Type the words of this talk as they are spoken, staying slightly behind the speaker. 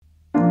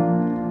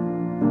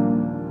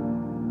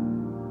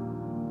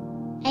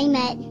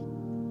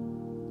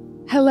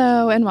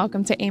Hello and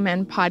welcome to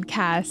Amen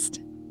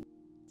Podcast.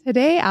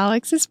 Today,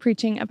 Alex is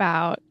preaching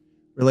about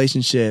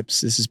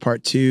relationships. This is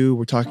part 2.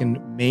 We're talking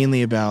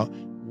mainly about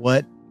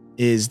what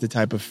is the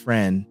type of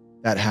friend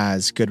that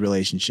has good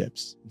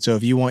relationships. So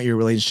if you want your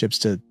relationships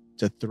to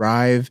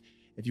thrive,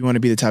 if you want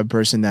to be the type of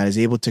person that is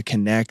able to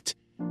connect,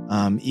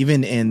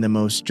 even in the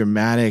most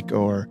dramatic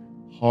or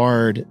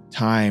hard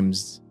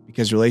times,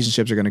 because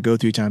relationships are going to go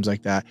through times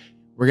like that,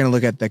 we're going to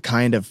look at the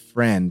kind of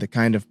friend, the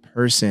kind of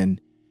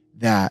person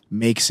that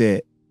makes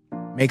a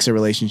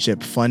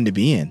relationship fun to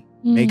be in,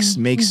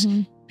 makes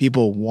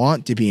people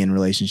want to be in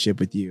relationship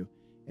with you.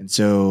 And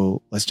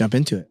so let's jump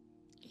into it.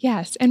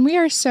 Yes. And we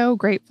are so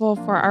grateful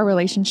for our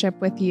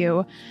relationship with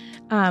you.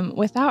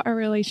 Without our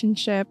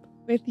relationship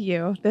with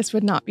you, this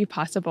would not be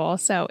possible.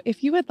 So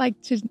if you would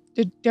like to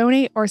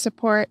donate or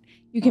support,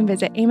 you can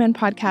visit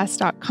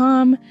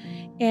amenpodcast.com.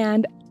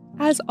 And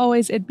as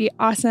always, it'd be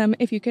awesome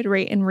if you could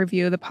rate and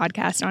review the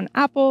podcast on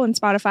Apple and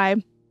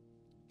Spotify.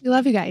 We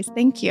love you guys.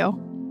 Thank you.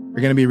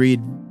 We're going to be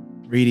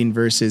reading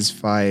verses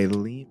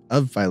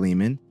of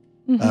Philemon,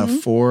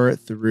 4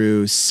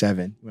 through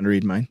 7. You want to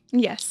read mine?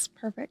 Yes,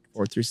 perfect.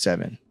 4 through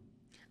 7.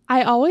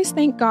 I always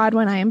thank God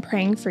when I am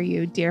praying for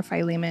you, dear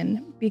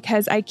Philemon,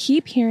 because I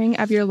keep hearing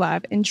of your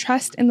love and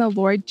trust in the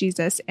Lord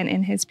Jesus and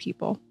in his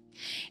people.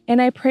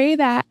 And I pray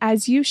that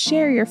as you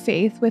share your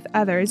faith with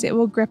others, it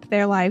will grip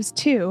their lives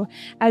too,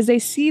 as they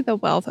see the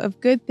wealth of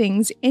good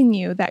things in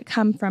you that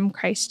come from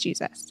Christ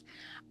Jesus.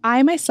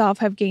 I myself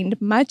have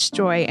gained much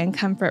joy and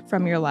comfort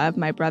from your love,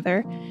 my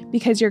brother,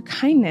 because your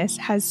kindness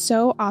has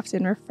so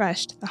often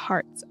refreshed the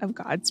hearts of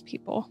God's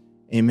people.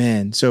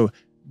 Amen. So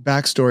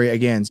backstory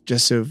again,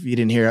 just so if you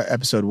didn't hear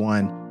episode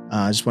 1,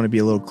 I just want to be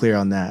a little clear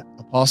on that.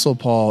 Apostle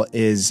Paul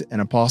is an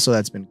apostle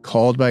that's been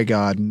called by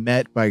God,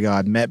 met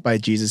by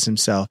Jesus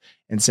himself,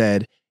 and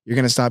said, you're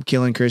going to stop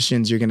killing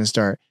Christians. You're going to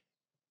start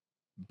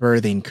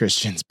birthing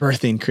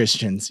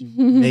Christians,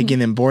 making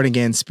them born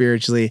again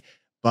spiritually,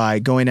 by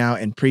going out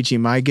and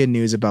preaching my good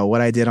news about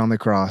what I did on the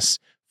cross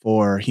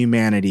for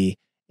humanity.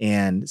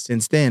 And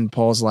since then,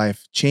 Paul's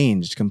life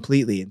changed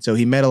completely. And so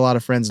he met a lot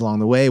of friends along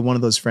the way. One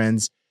of those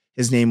friends,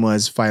 his name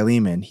was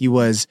Philemon. He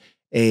was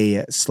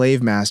a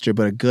slave master,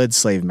 but a good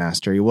slave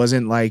master. He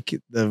wasn't like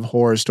the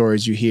horror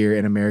stories you hear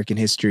in American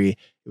history.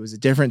 It was a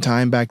different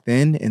time back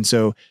then. And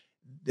so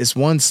this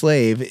one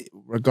slave,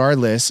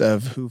 regardless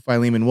of who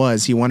Philemon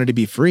was, he wanted to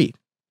be free.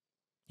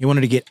 He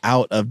wanted to get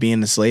out of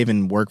being a slave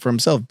and work for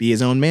himself, be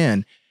his own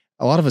man.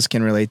 A lot of us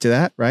can relate to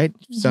that, right?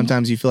 Mm-hmm.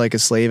 Sometimes you feel like a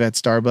slave at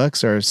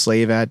Starbucks or a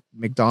slave at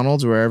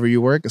McDonald's, wherever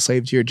you work, a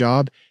slave to your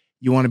job.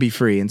 You want to be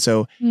free. And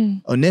so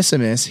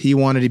Onesimus, he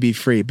wanted to be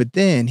free. But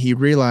then he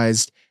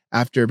realized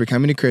after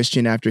becoming a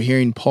Christian, after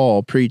hearing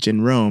Paul preach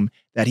in Rome,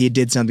 that he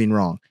did something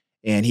wrong.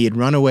 And he had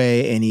run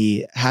away and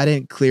he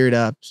hadn't cleared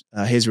up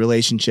his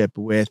relationship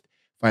with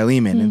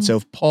Philemon. And so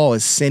Paul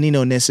is sending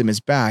Onesimus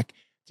back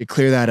to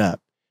clear that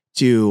up.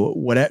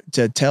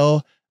 To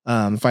tell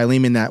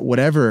Philemon that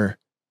whatever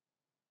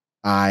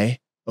I,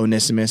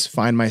 Onesimus,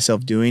 find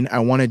myself doing, I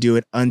want to do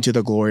it unto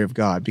the glory of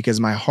God,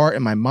 because my heart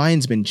and my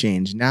mind's been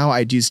changed. Now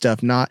I do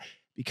stuff not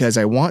because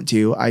I want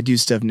to. I do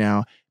stuff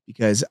now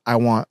because I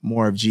want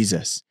more of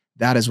Jesus.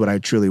 That is what I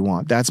truly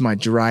want. That's my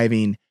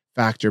driving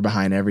factor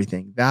behind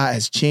everything. That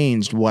has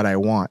changed what I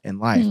want in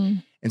life.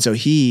 And so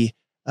he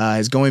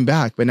is going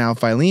back, but now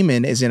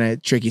Philemon is in a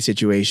tricky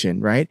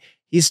situation, right?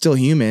 He's still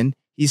human.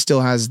 He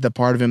still has the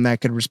part of him that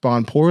could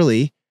respond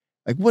poorly.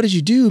 Like, what did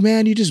you do,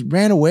 man? You just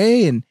ran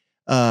away. And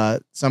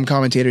some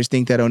commentators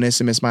think that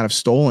Onesimus might have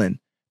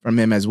stolen from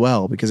him as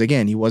well, because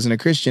again, he wasn't a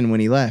Christian when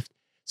he left.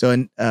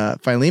 So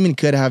Philemon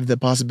could have the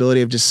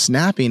possibility of just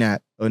snapping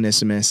at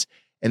Onesimus.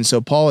 And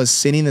so Paul is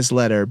sending this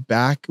letter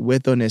back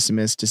with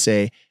Onesimus to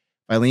say,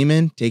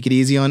 Philemon, take it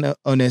easy on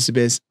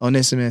Onesimus,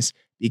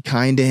 be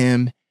kind to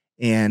him.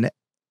 And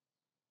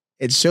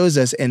it shows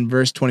us in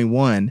verse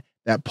 21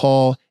 that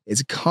Paul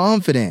is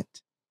confident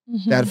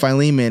that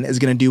Philemon is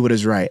going to do what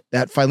is right,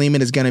 that Philemon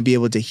is going to be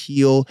able to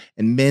heal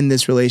and mend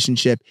this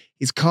relationship.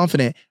 He's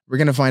confident. We're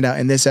going to find out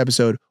in this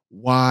episode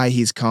why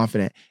he's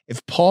confident.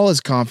 If Paul is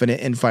confident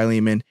in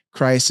Philemon,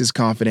 Christ is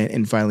confident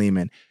in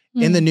Philemon.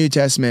 In the New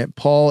Testament,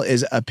 Paul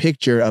is a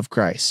picture of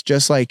Christ,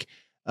 just like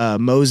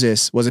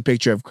Moses was a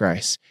picture of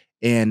Christ.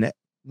 And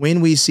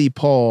when we see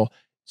Paul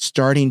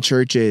starting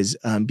churches,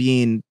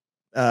 being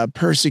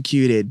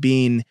persecuted,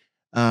 being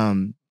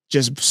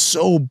just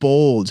so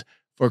bold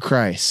for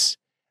Christ,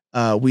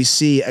 we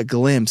see a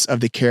glimpse of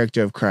the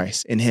character of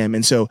Christ in him.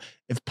 And so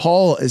if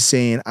Paul is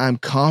saying, I'm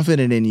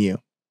confident in you,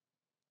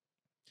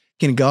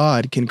 can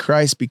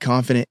Christ be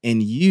confident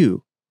in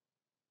you,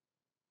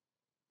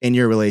 in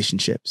your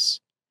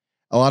relationships?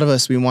 A lot of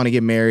us, we want to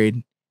get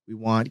married, we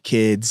want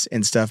kids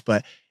and stuff,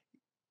 but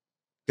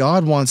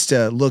God wants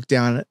to look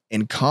down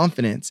in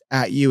confidence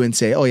at you and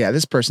say, oh yeah,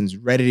 this person's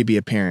ready to be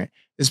a parent.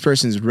 This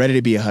person's ready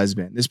to be a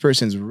husband. This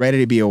person's ready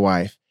to be a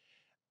wife.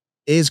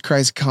 Is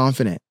Christ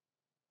confident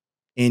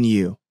in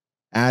you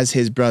as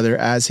his brother,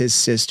 as his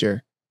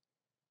sister,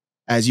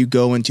 as you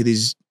go into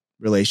these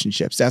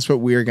relationships? That's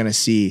what we're going to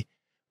see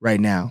right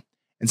now.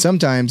 And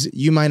sometimes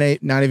you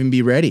might not even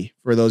be ready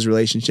for those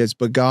relationships,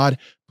 but God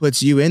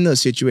puts you in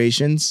those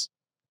situations,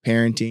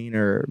 parenting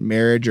or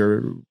marriage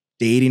or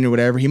dating or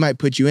whatever. He might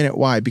put you in it.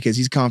 Why? Because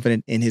he's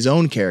confident in his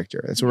own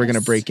character. That's what we're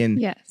going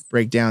to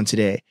break down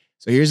today.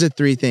 So here's the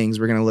three things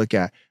we're going to look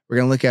at. We're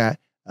going to look at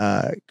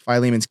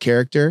Philemon's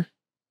character,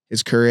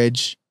 his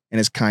courage, and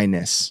his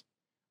kindness.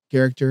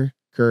 Character,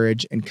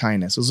 courage, and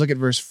kindness. Let's look at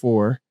verse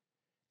 4.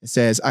 It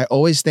says, I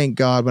always thank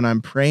God when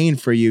I'm praying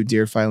for you,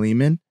 dear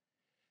Philemon.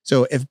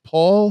 So if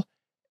Paul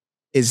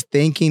is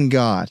thanking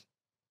God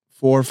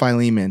for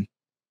Philemon,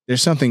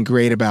 there's something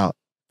great about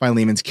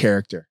Philemon's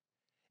character.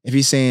 If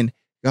he's saying,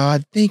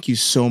 God, thank you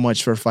so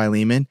much for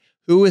Philemon,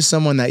 who is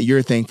someone that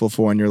you're thankful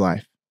for in your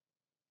life?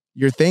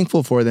 You're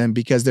thankful for them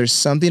because there's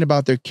something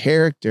about their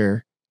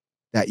character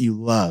that you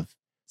love,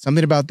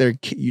 something about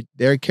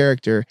their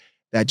character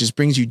that just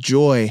brings you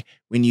joy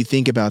when you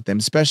think about them,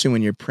 especially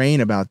when you're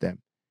praying about them.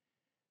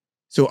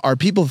 So are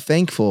people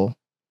thankful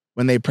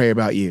when they pray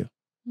about you?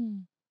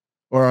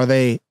 Or are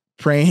they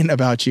praying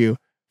about you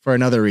for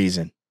another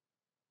reason?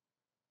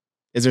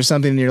 Is there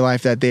something in your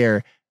life that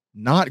they're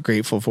not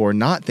grateful for,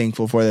 not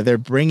thankful for, that they're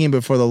bringing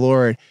before the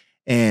Lord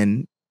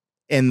and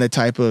in the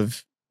type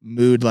of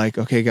mood like,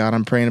 okay, God,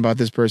 I'm praying about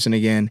this person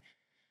again.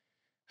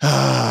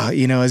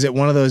 Is it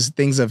one of those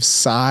things of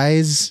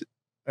sighs?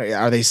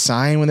 Are they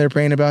sighing when they're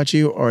praying about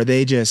you? Or are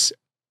they just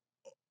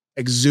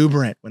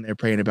exuberant when they're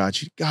praying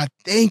about you? God,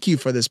 thank you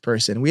for this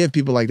person. We have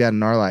people like that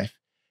in our life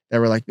that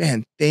were like,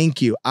 man,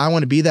 thank you. I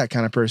want to be that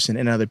kind of person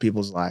in other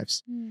people's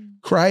lives.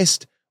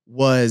 Christ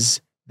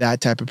was that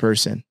type of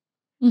person.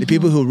 The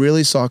people who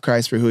really saw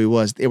Christ for who he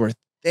was, they were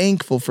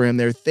thankful for him.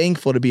 They're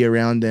thankful to be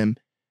around him.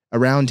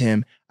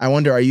 I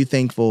wonder, are you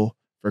thankful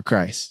for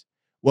Christ?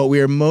 What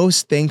we are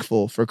most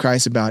thankful for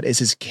Christ about is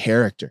his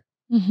character.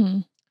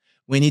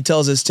 When he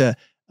tells us to,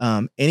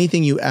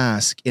 anything you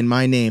ask in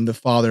my name, the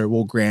Father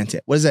will grant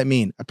it. What does that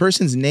mean? A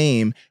person's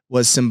name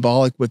was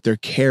symbolic with their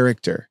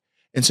character.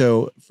 And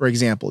so, for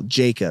example,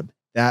 Jacob,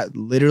 that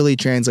literally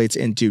translates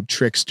into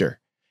trickster.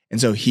 And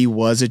so he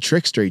was a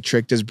trickster. He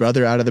tricked his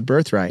brother out of the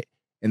birthright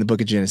in the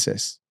book of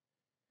Genesis.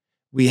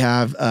 We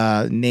have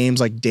names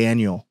like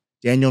Daniel.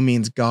 Daniel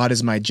means God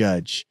is my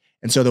judge.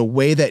 And so the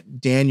way that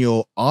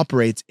Daniel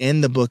operates in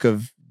the book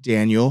of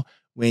Daniel,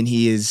 when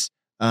he is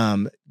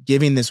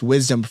giving this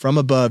wisdom from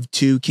above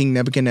to King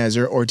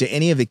Nebuchadnezzar or to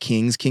any of the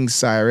kings, King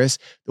Cyrus,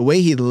 the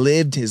way he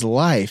lived his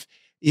life,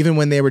 even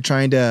when they were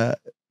trying to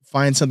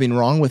find something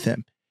wrong with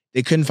him,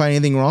 they couldn't find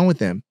anything wrong with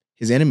him,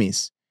 his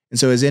enemies. And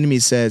so his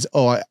enemies says,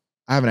 I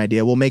have an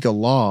idea. We'll make a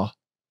law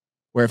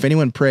where if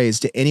anyone prays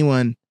to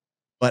anyone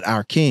but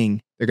our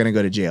king, they're going to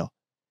go to jail.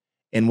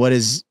 And what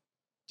does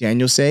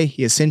Daniel say?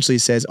 He essentially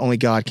says, only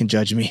God can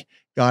judge me.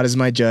 God is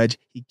my judge.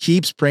 He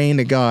keeps praying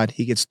to God.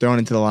 He gets thrown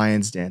into the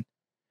lion's den.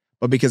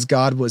 But because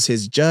God was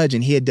his judge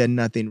and he had done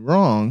nothing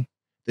wrong,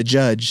 the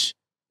judge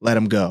let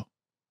him go.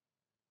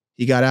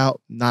 He got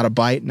out, not a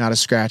bite, not a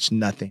scratch,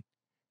 nothing.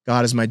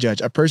 God is my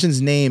judge. A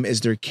person's name is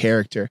their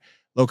character.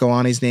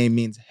 Lokalani's name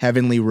means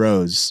heavenly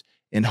rose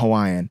in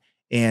Hawaiian.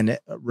 And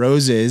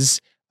roses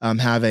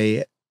have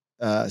a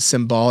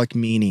symbolic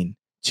meaning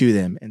to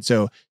them. And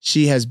so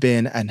she has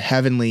been a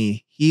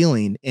heavenly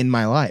healing in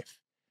my life.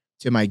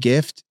 To my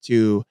gift,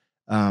 to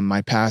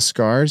my past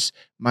scars,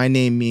 my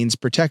name means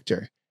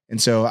protector.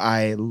 And so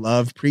I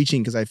love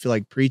preaching because I feel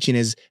like preaching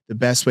is the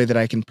best way that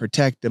I can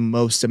protect the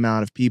most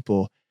amount of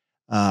people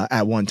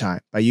at one time,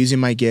 by using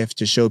my gift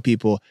to show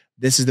people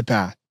this is the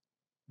path,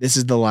 this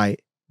is the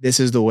light, this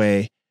is the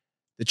way,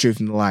 the truth,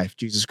 and the life,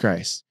 Jesus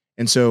Christ.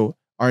 And so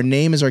our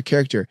name is our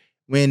character.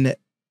 When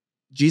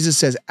Jesus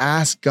says,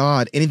 ask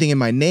God anything in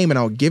my name and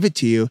I'll give it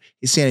to you,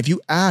 he's saying, if you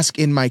ask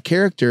in my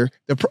character,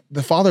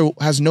 the Father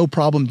has no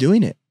problem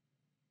doing it.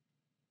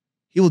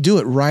 He will do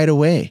it right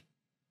away.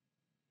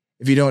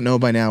 If you don't know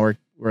by now,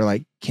 we're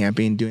like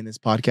camping doing this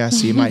podcast,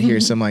 so you might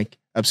hear some like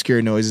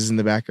obscure noises in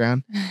the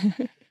background.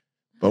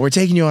 But we're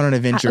taking you on an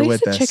adventure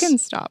with us. The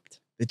chickens stopped.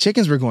 The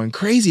chickens were going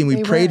crazy and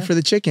we prayed for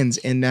the chickens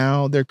and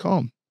now they're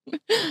calm.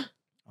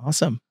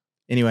 Awesome.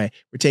 Anyway,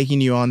 we're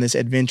taking you on this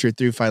adventure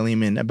through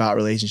Philemon about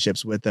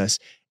relationships with us.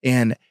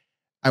 And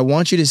I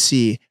want you to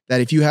see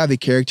that if you have the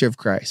character of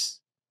Christ,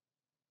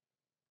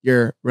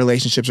 your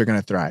relationships are going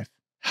to thrive.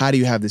 How do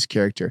you have this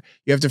character?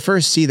 You have to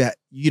first see that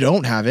you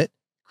don't have it.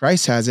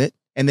 Christ has it,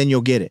 and then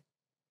you'll get it.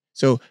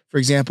 So, for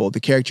example, the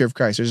character of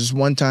Christ. There's this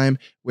one time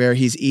where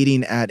he's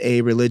eating at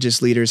a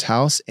religious leader's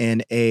house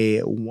and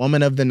a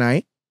woman of the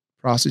night,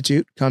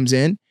 prostitute, comes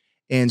in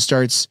and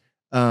starts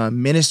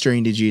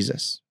ministering to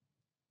Jesus.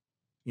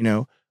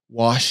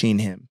 Washing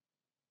him,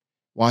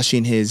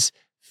 washing his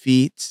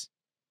feet,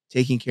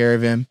 taking care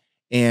of him.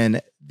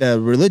 And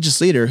the religious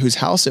leader whose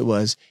house it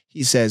was,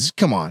 he says,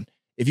 come on,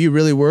 if you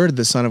really were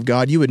the Son of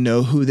God, you would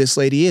know who this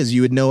lady is.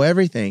 You would know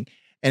everything.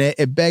 And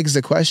it begs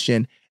the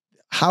question,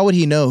 how would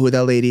he know who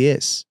that lady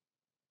is?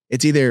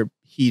 It's either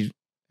he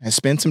has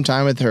spent some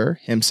time with her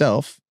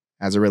himself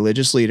as a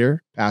religious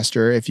leader,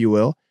 pastor, if you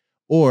will,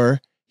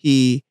 or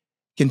he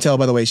can tell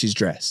by the way she's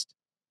dressed.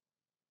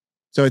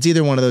 So it's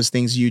either one of those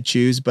things you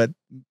choose, but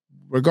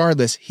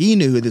regardless, he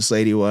knew who this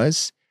lady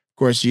was. Of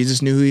course,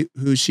 Jesus knew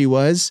who she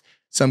was.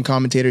 Some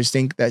commentators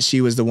think that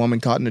she was the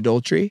woman caught in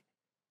adultery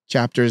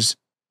chapters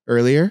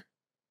earlier,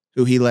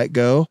 who he let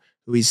go,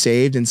 who he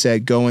saved and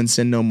said, go and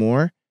sin no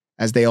more,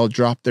 as they all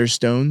dropped their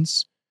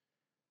stones.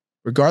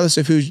 Regardless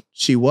of who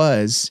she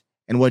was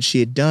and what she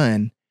had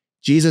done,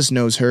 Jesus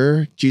knows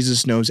her.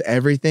 Jesus knows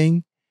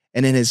everything.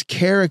 And in his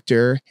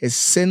character, his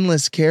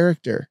sinless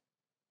character,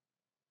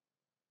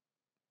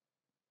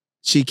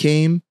 she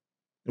came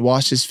and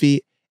washed his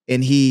feet,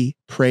 and he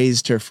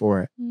praised her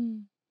for it.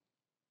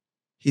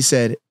 He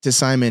said to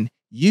Simon,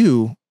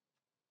 you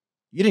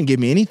didn't give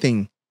me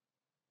anything.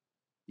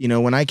 You know,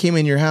 when I came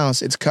in your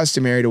house, it's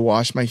customary to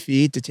wash my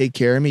feet, to take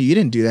care of me. You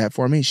didn't do that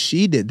for me.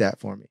 She did that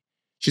for me.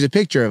 She's a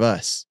picture of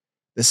us,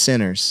 the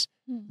sinners,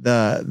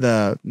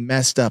 the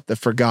messed up, the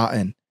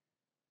forgotten,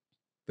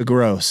 the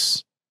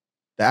gross,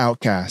 the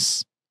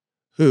outcasts,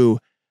 who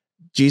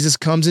Jesus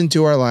comes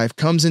into our life,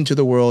 comes into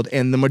the world,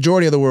 and the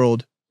majority of the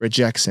world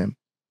rejects him.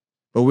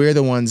 But we're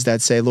the ones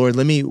that say, Lord,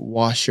 let me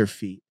wash your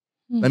feet.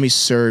 Let me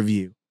serve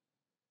you.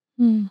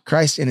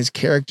 Christ in his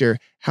character,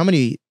 how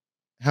many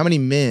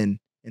men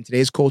in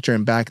today's culture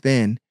and back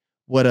then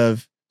would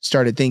have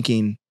started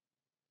thinking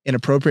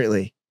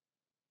inappropriately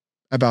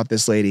about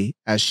this lady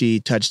as she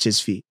touched his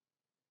feet?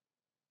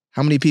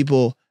 How many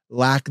people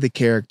lack the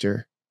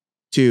character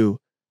to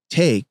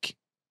take,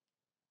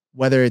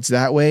 whether it's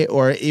that way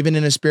or even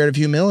in a spirit of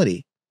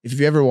humility? If you've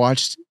ever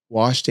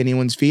washed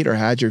anyone's feet or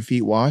had your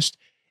feet washed,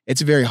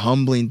 it's a very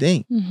humbling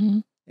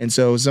thing. And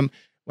so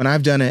when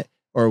I've done it,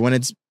 or when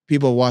it's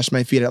people wash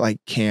my feet at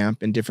like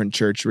camp and different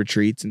church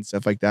retreats and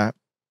stuff like that,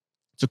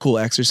 it's a cool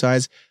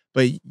exercise.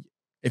 But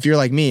if you're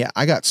like me,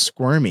 I got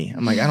squirmy.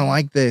 I'm like, I don't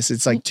like this.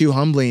 It's like too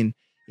humbling,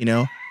 you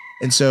know?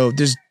 And so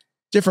there's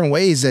different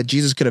ways that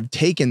Jesus could have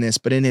taken this,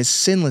 but in his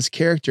sinless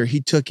character,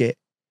 he took it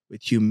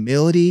with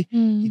humility.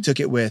 He took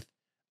it with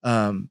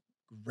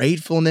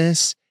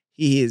gratefulness.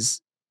 He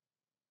has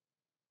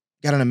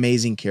got an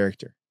amazing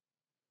character.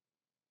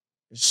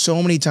 There's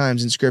so many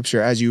times in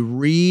scripture, as you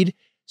read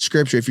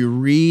scripture, if you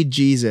read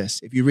Jesus,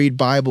 if you read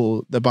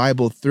the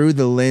Bible through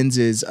the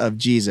lenses of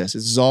Jesus,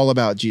 this is all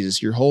about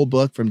Jesus. Your whole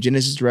book from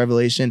Genesis to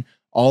Revelation,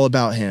 all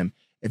about him.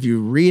 If you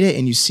read it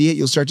and you see it,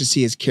 you'll start to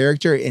see his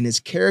character, and his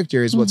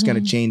character is what's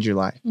going to change your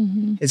life.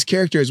 His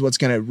character is what's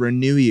going to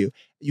renew you.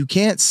 You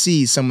can't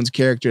see someone's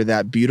character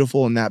that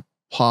beautiful and that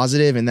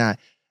positive and that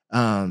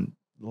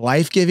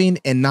life-giving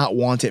and not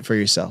want it for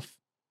yourself.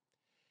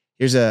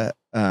 Here's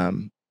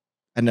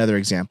another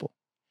example.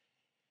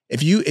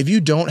 If you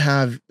don't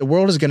have, the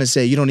world is going to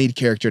say you don't need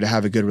character to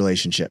have a good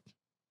relationship.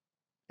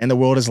 And the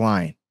world is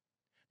lying.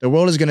 The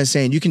world is going to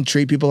say, you can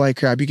treat people like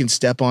crap. You can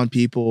step on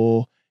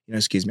people. You know,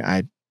 excuse me.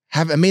 I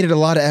made it a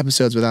lot of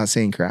episodes without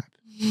saying crap.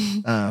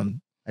 I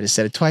just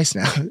said it twice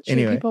now.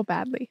 Anyway. Treat people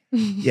badly.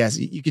 Yes.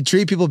 You can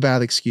treat people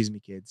badly. Excuse me,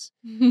 kids.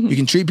 You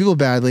can treat people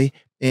badly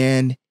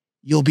and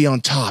you'll be on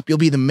top. You'll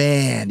be the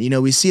man. You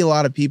know, we see a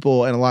lot of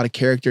people and a lot of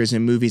characters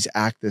in movies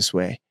act this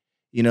way.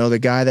 You know, the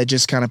guy that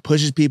just kind of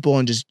pushes people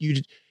and just,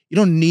 you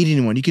don't need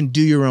anyone. You can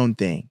do your own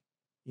thing,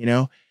 you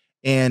know,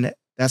 and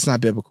that's not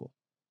biblical.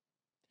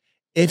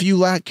 If you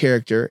lack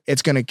character,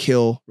 it's going to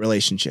kill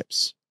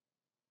relationships.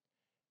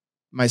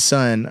 My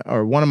son,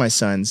 or one of my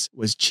sons,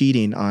 was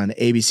cheating on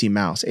ABC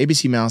Mouse.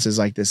 ABC Mouse is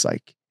like this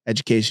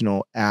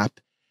educational app,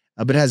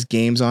 but it has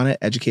games on it,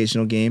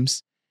 educational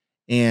games.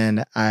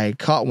 And I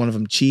caught one of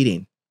them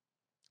cheating.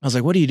 I was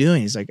like, what are you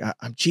doing? He's like,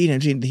 I'm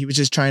cheating. He was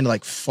just trying to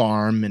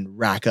farm and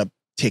rack up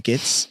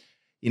tickets,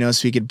 you know,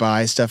 so he could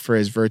buy stuff for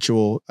his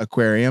virtual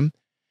aquarium.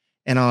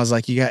 And I was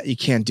like, you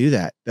can't do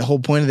that. The whole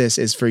point of this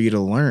is for you to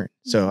learn.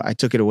 So I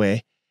took it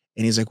away,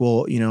 and he's like,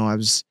 well, you know,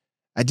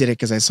 I did it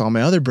because I saw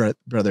my other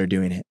brother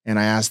doing it. And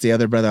I asked the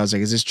other brother, I was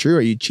like, is this true?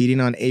 Are you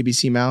cheating on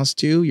ABC Mouse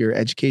too, your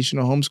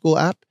educational homeschool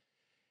app?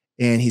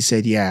 And he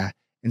said, yeah.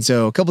 And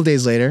so a couple of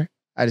days later,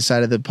 I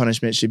decided the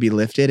punishment should be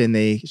lifted and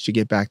they should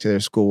get back to their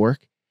schoolwork.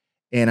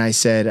 And I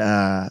said,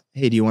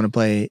 hey, do you want to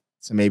play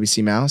some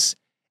ABC Mouse?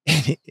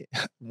 And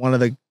one of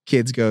the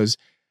kids goes,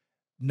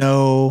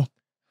 no,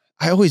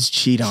 I always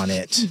cheat on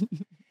it.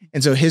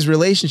 And so his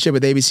relationship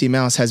with ABC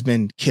Mouse has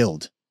been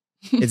killed.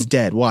 It's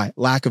dead. Why?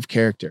 Lack of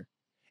character.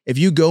 If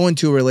you go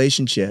into a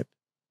relationship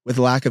with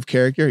lack of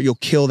character, you'll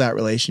kill that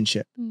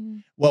relationship.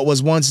 What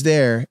was once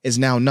there is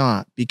now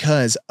not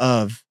because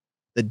of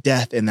the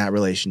death in that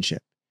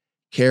relationship.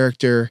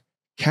 Character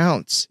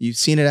counts. You've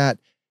seen it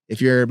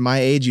if you're my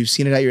age, you've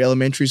seen it at your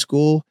elementary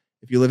school.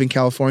 If you live in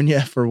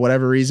California, for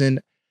whatever reason,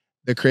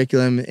 the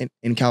curriculum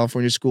in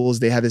California schools,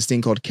 they had this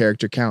thing called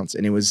character counts.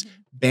 And it was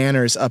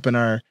banners up in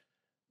our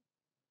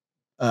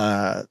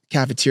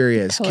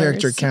cafeterias,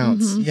 character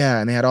counts. Yeah.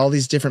 And they had all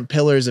these different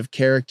pillars of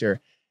character.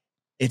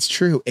 It's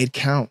true. It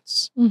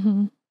counts.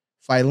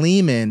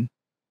 Philemon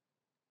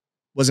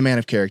was a man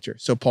of character.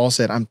 So Paul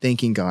said, I'm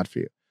thanking God for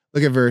you.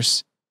 Look at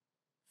verse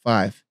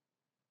 5.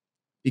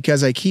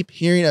 Because I keep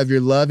hearing of your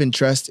love and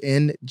trust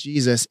in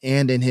Jesus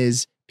and in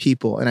his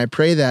people. And I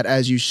pray that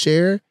as you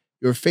share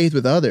your faith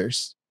with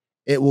others,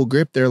 it will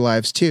grip their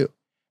lives too,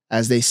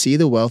 as they see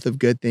the wealth of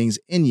good things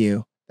in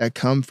you that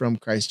come from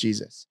Christ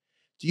Jesus.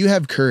 Do you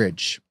have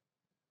courage?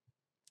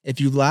 If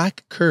you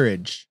lack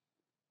courage,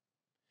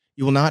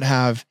 you will not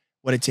have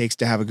what it takes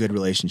to have a good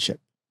relationship.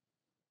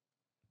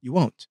 You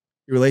won't.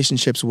 Your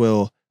relationships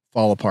will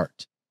fall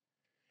apart.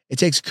 It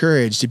takes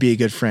courage to be a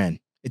good friend.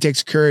 It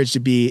takes courage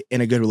to be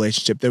in a good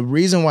relationship. The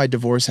reason why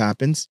divorce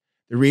happens,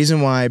 the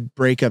reason why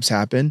breakups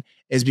happen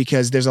is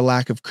because there's a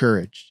lack of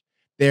courage.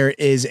 There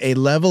is a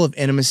level of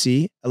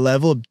intimacy, a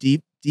level of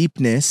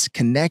deepness,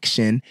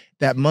 connection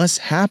that must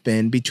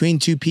happen between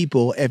two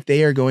people if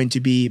they are going to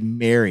be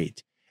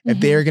married,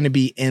 if they are going to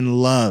be in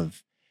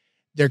love.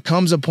 There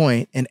comes a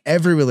point in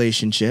every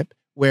relationship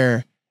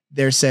where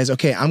there says,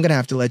 okay, I'm going to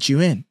have to let you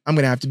in. I'm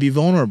going to have to be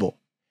vulnerable.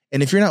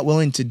 And if you're not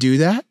willing to do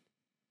that,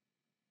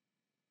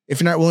 if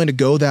you're not willing to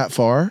go that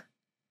far,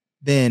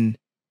 then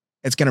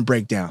it's going to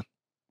break down.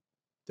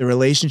 The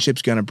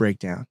relationship's going to break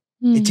down.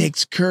 It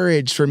takes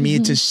courage for me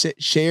to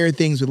share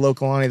things with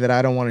Lokalani that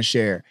I don't want to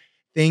share.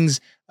 Things,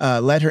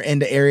 let her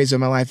into areas of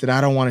my life that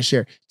I don't want to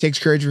share. It takes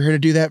courage for her to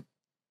do that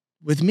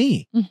with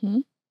me.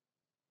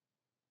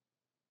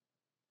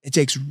 It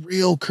takes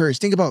real courage.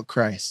 Think about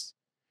Christ,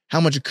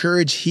 how much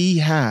courage he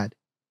had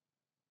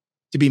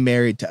to be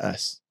married to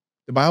us.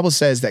 The Bible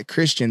says that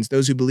Christians,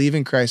 those who believe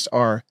in Christ,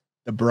 are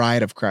the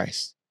bride of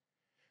Christ.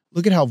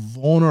 Look at how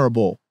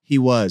vulnerable he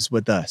was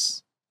with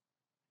us.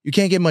 You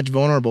can't get much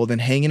vulnerable than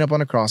hanging up on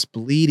a cross,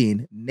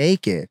 bleeding,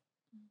 naked,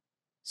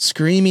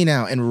 screaming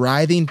out and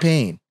writhing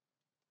pain.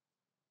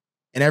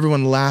 And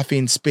everyone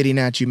laughing, spitting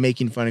at you,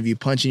 making fun of you,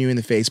 punching you in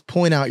the face,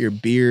 pulling out your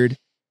beard.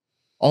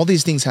 All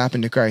these things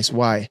happened to Christ.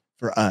 Why?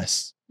 For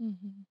us.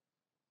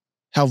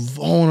 How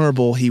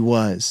vulnerable he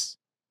was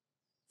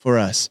for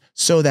us.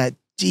 So that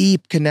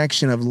deep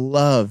connection of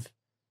love.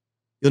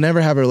 You'll never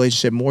have a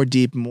relationship more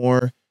deep,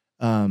 more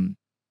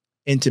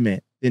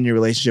intimate than your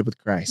relationship with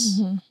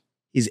Christ.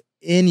 He's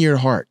in your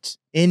heart,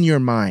 in your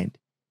mind,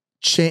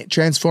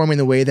 transforming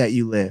the way that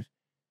you live.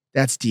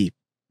 That's deep,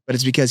 but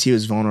it's because he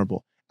was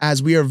vulnerable.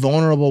 As we are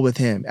vulnerable with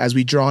him, as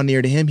we draw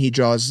near to him, he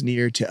draws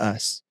near to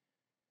us.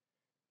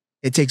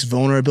 It takes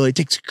vulnerability. It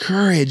takes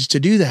courage to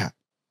do that.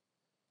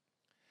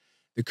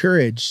 The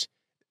courage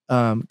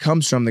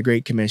comes from the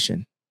Great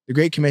Commission. The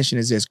Great Commission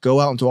is this: go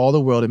out into all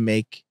the world and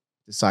make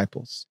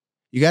disciples.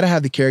 You got to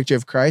have the character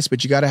of Christ,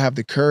 but you got to have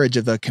the courage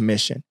of the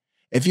commission.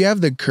 If you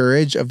have the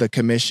courage of the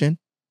commission,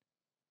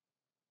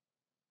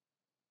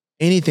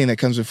 anything that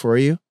comes before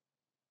you,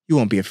 you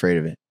won't be afraid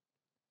of it.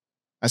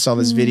 I saw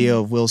this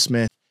video of Will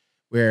Smith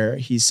where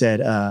he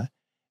said,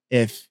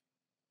 if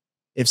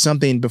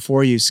something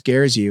before you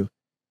scares you,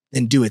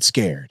 then do it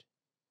scared.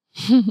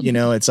 You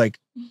know, it's like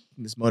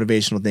this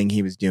motivational thing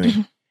he was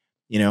doing,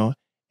 you know?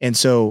 And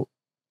so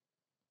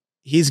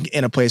he's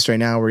in a place right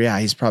now where,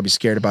 he's probably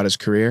scared about his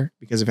career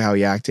because of how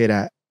he acted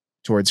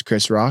towards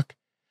Chris Rock.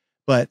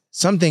 But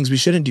some things we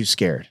shouldn't do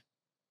scared.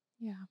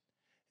 Yeah.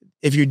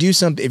 If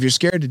you're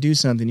scared to do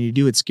something, you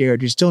do it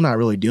scared, you're still not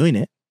really doing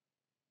it.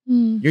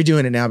 You're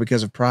doing it now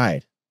because of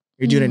pride.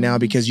 You're doing it now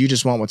because you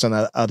just want what's on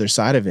the other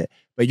side of it,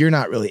 but you're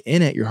not really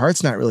in it. Your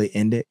heart's not really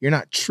in it. You're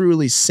not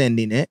truly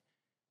sending it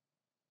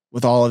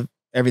with all of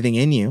everything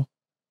in you.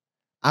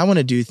 I want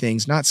to do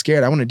things not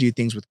scared. I want to do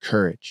things with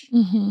courage.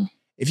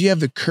 If you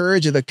have the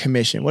courage of the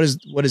commission, what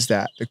is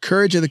that? The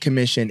courage of the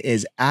commission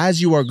is,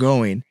 as you are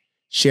going,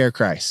 share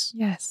Christ.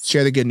 Yes.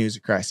 Share the good news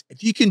of Christ.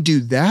 If you can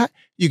do that,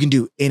 you can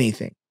do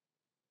anything.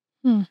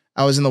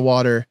 I was in the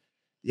water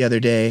the other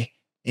day,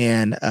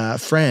 and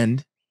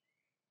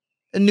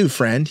a new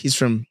friend, he's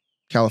from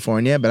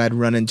California, but I'd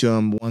run into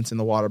him once in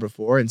the water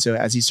before. And so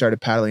as he started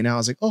paddling out, I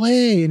was like, oh,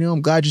 hey,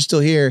 I'm glad you're still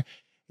here.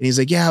 And he's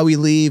like, yeah,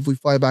 we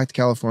fly back to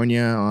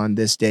California on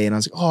this day. And I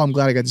was like, oh, I'm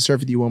glad I got to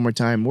surf with you one more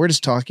time. We're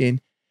just talking.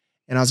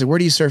 And I was like, where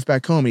do you surf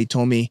back home? And he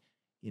told me,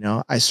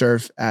 I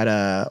surf at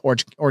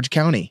Orange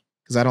County,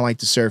 because I don't like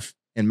to surf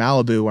in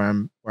Malibu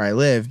where I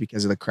live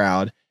because of the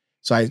crowd.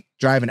 So I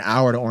drive an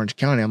hour to Orange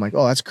County. I'm like,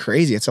 oh, that's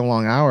crazy. It's a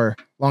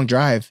long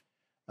drive.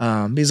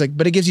 He's like,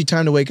 but it gives you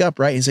time to wake up,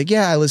 right? He's like,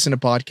 yeah, I listen to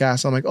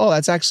podcasts. I'm like, oh,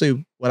 that's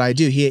actually what I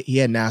do. He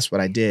hadn't asked what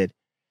I did.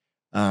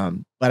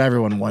 But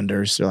everyone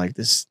wonders. They're like,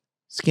 this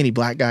skinny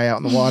black guy out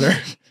in the water.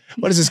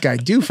 What does this guy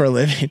do for a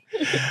living?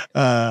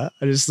 I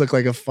just look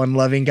like a fun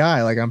loving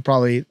guy. Like I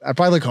probably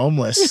look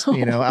homeless,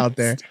 out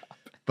there.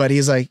 But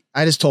he's like,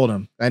 I just told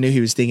him, I knew he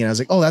was thinking, I was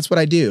like, oh, that's what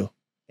I do.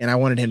 And I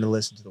wanted him to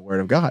listen to the word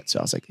of God. So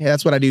I was like, hey,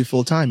 that's what I do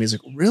full time. He's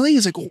like, really?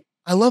 He's like, oh,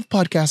 I love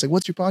podcasts. Like,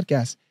 what's your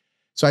podcast?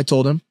 So I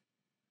told him,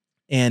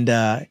 and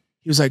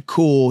he was like,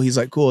 cool. He's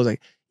like, cool. I was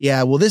like,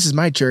 yeah, well, this is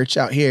my church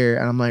out here.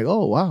 And I'm like,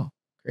 oh, wow,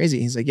 crazy.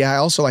 He's like, yeah, I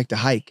also like to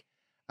hike.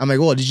 I'm like,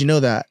 well, did you know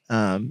that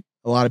a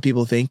lot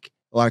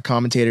of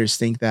commentators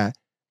think that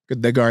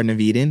the Garden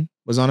of Eden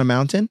was on a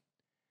mountain?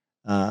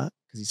 Because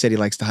he said he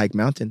likes to hike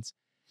mountains.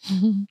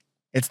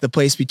 It's the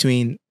place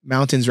between,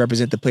 mountains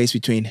represent the place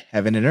between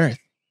heaven and earth.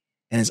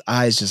 And his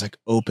eyes just like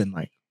open,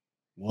 like,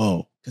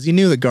 whoa. Because he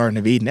knew the Garden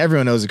of Eden.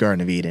 Everyone knows the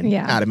Garden of Eden,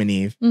 Adam and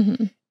Eve.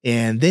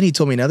 And then he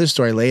told me another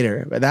story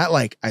later, but that,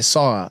 like, I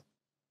saw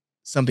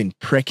something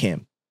prick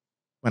him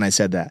when I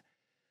said that.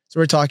 So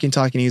we're talking.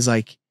 He's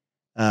like,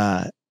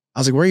 I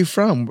was like, where are you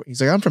from?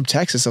 He's like, I'm from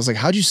Texas. I was like,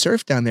 how'd you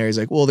surf down there? He's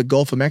like, well, the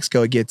Gulf of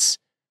Mexico, it gets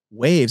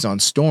waves on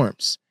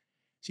storms.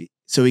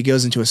 So he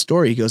goes into a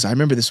story. He goes, I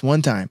remember this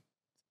one time,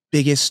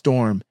 biggest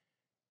storm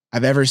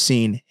I've ever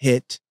seen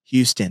hit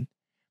Houston.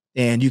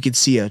 And you could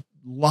see a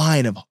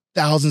line of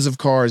thousands of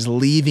cars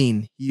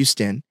leaving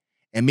Houston.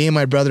 And me and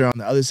my brother on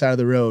the other side of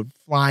the road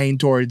flying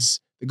towards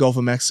the Gulf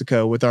of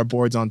Mexico with our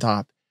boards on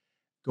top,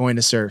 going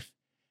to surf.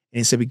 And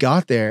he said, we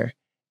got there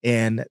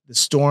and the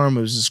storm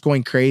was just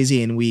going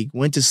crazy. And we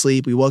went to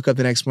sleep. We woke up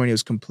the next morning. It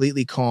was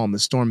completely calm. The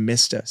storm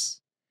missed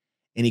us.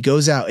 And he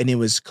goes out and it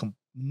was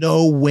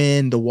no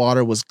wind. The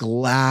water was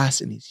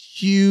glass and these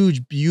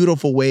huge,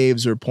 beautiful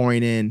waves were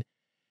pouring in.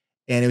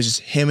 And it was just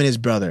him and his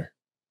brother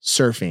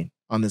surfing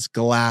on this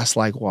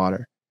glass-like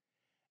water.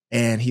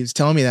 And he was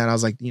telling me that. And I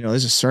was like,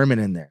 there's a sermon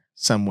in there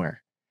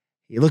somewhere.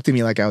 He looked at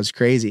me like I was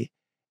crazy.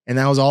 And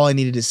that was all I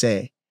needed to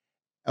say.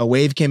 A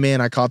wave came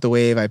in. I caught the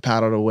wave. I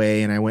paddled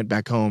away and I went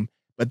back home.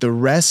 But the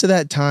rest of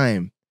that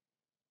time,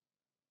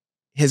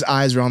 his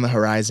eyes were on the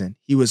horizon.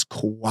 He was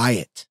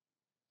quiet.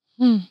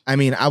 I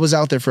mean, I was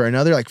out there for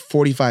another like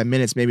 45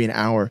 minutes, maybe an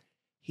hour.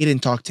 He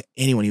didn't talk to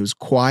anyone. He was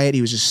quiet.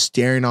 He was just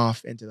staring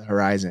off into the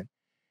horizon.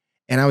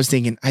 And I was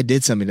thinking, I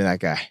did something to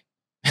that guy.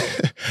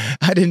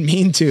 I didn't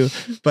mean to,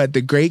 but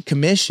the Great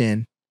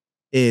Commission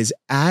is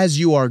as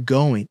you are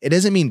going. It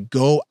doesn't mean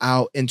go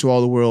out into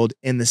all the world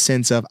in the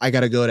sense of, I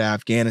got to go to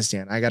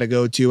Afghanistan. I got to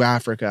go to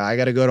Africa. I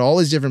got to go to all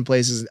these different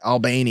places,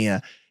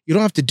 Albania. You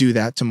don't have to do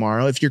that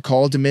tomorrow. If you're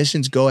called to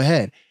missions, go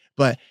ahead.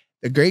 But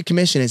the Great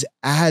Commission is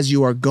as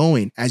you are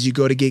going, as you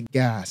go to get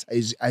gas,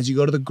 as you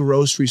go to the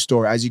grocery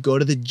store, as you go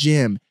to the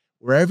gym,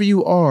 wherever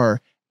you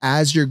are,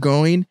 as you're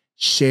going,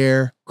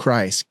 share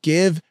Christ.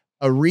 Give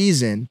a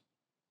reason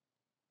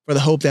for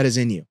the hope that is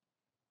in you.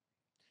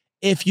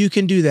 If you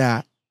can do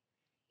that,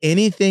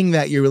 anything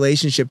that your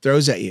relationship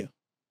throws at you,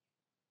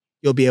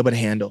 you'll be able to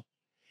handle.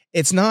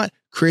 It's not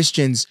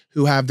Christians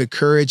who have the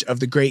courage of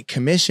the Great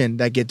Commission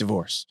that get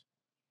divorced.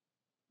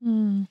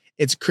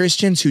 It's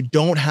Christians who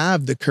don't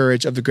have the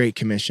courage of the Great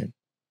Commission,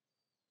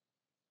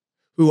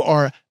 who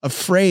are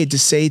afraid to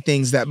say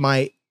things that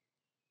might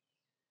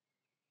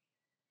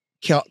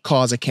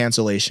cause a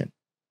cancellation.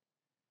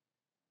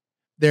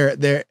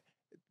 If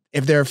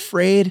they're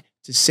afraid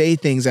to say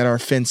things that are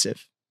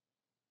offensive,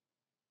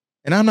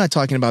 and I'm not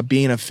talking about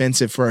being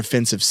offensive for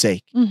offensive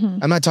sake.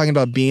 I'm not talking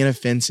about being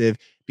offensive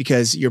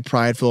because you're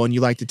prideful and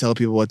you like to tell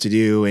people what to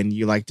do and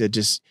you like to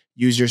just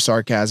use your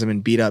sarcasm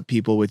and beat up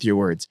people with your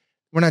words.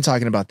 We're not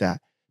talking about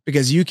that,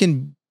 because you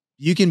can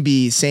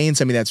be saying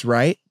something that's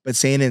right, but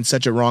saying it in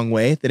such a wrong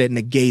way that it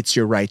negates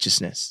your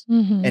righteousness.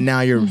 And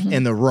now you're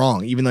in the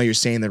wrong, even though you're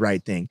saying the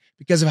right thing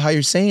because of how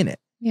you're saying it.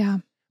 Yeah.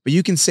 But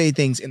you can say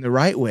things in the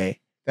right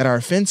way that are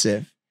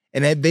offensive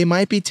and that they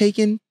might be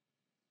taken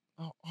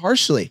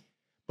harshly.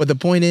 But the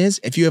point is,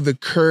 if you have the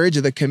courage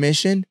of the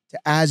commission to,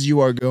 as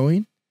you are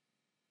going,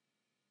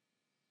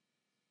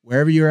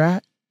 wherever you're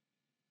at,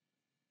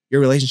 your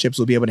relationships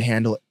will be able to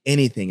handle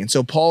anything. And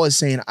so Paul is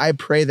saying, I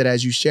pray that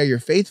as you share your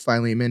faith,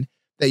 Philemon,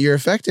 that you're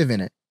effective in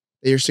it,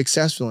 that you're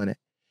successful in it.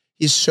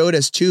 He's showed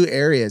us two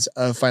areas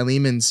of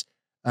Philemon's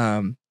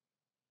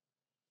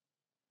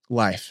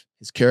life,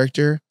 his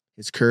character,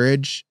 his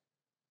courage,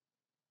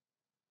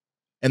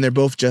 and they're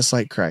both just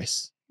like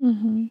Christ.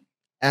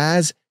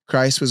 As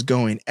Christ was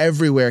going,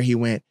 everywhere he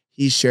went,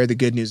 he shared the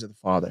good news of the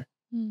Father.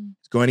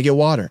 He's going to get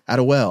water at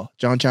a well.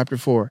 John chapter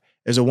 4.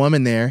 There's a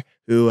woman there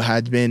who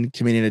had been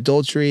committing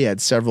adultery, had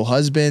several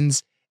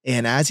husbands.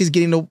 And as he's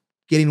getting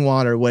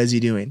water, what is he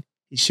doing?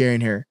 He's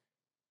sharing her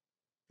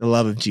the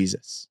love of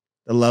Jesus,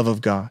 the love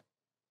of God.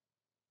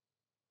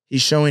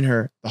 He's showing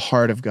her the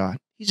heart of God.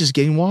 He's just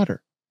getting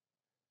water.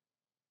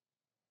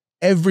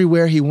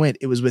 Everywhere he went,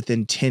 it was with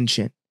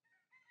intention.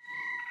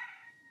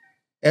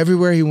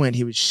 Everywhere he went,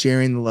 he was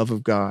sharing the love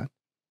of God.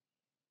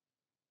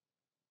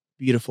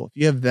 Beautiful.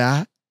 If you have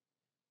that,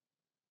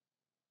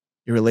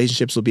 your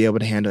relationships will be able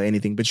to handle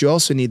anything. But you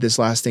also need this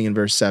last thing in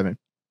verse 7.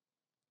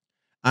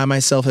 I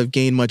myself have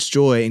gained much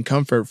joy and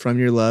comfort from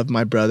your love,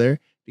 my brother,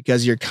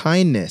 because your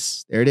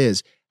kindness, there it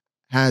is,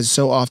 has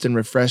so often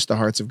refreshed the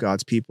hearts of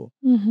God's people.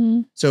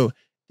 So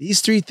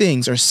these three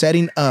things are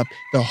setting up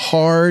the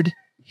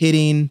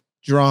hard-hitting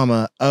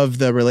drama of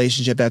the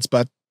relationship that's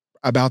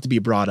about to be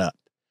brought up.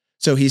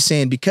 So he's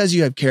saying, because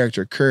you have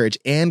character, courage,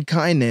 and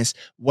kindness,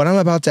 what I'm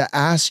about to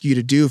ask you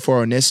to do for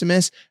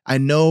Onesimus, I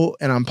know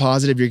and I'm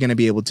positive you're going to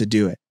be able to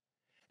do it.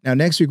 Now,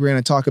 next week, we're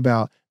going to talk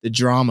about the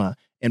drama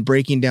and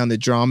breaking down the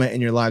drama in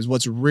your lives,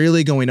 what's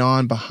really going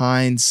on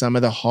behind some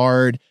of the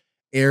hard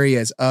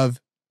areas of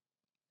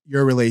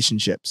your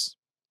relationships.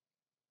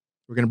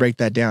 We're going to break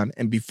that down.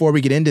 And before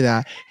we get into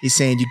that, he's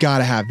saying you got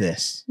to have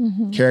this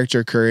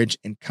character, courage,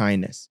 and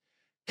kindness.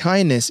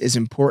 Kindness is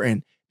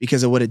important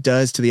because of what it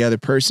does to the other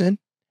person.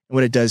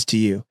 What it does to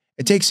you.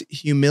 It takes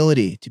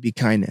humility to be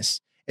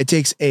kindness. It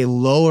takes a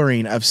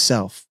lowering of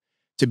self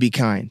to be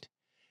kind.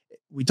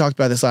 We talked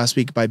about this last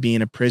week by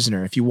being a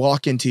prisoner. If you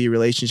walk into your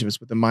relationships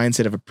with the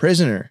mindset of a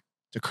prisoner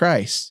to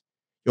Christ,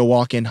 you'll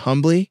walk in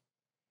humbly,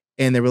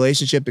 and the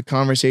relationship, the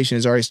conversation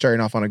is already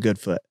starting off on a good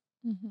foot.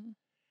 Mhm.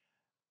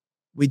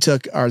 We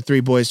took our 3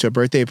 boys to a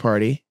birthday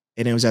party,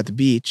 and it was at the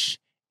beach,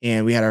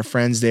 and we had our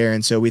friends there.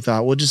 And so we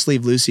thought we'll just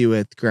leave Lucy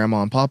with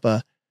grandma and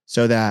papa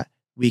so that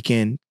we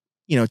can,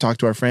 talk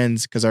to our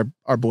friends because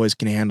our boys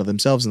can handle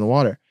themselves in the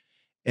water.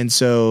 And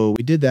so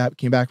we did that,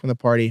 came back from the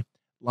party.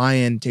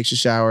 Lion takes a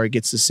shower,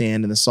 gets the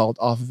sand and the salt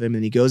off of him,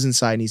 and he goes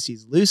inside and he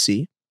sees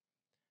Lucy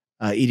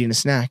eating a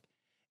snack.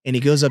 And he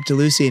goes up to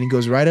Lucy and he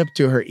goes right up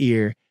to her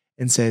ear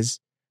and says,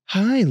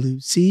 "Hi,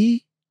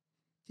 Lucy.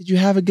 Did you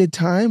have a good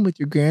time with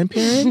your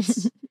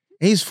grandparents?"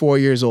 He's 4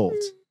 years old,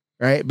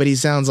 right? But he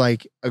sounds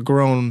like a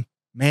grown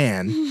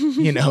man,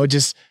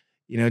 just,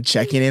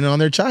 checking in on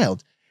their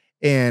child.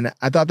 And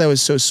I thought that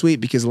was so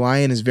sweet because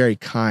Lion is very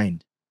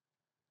kind.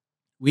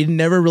 We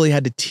never really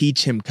had to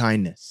teach him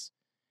kindness.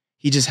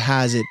 He just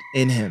has it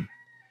in him.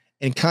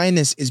 And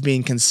kindness is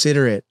being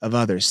considerate of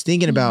others,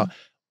 thinking about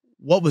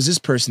what was this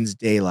person's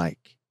day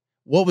like?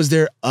 What was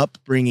their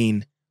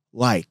upbringing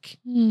like?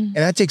 And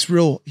that takes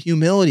real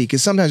humility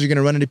because sometimes you're going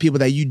to run into people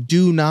that you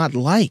do not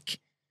like.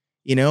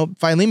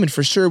 Philemon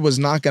for sure was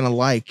not going to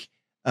like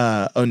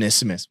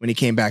Onesimus when he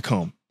came back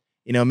home.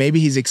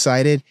 Maybe he's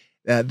excited.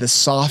 The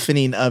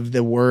softening of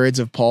the words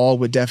of Paul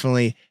would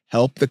definitely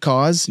help the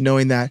cause,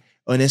 knowing that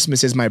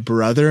Onesimus is my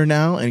brother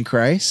now in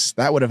Christ.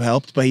 That would have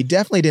helped, but he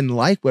definitely didn't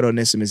like what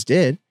Onesimus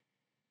did.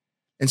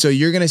 And so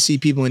you're going to see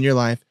people in your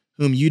life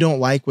whom you don't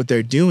like what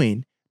they're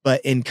doing,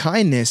 but in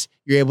kindness,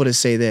 you're able to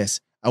say this: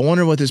 I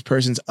wonder what this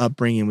person's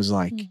upbringing was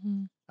like.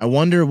 I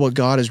wonder what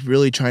God is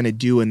really trying to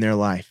do in their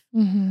life.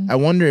 I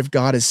wonder if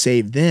God has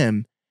saved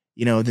them,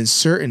 then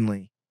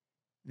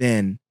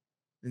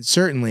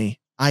certainly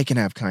I can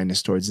have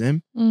kindness towards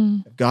them.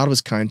 If God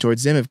was kind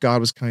towards them, if God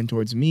was kind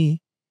towards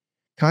me.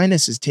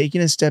 Kindness is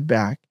taking a step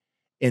back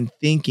and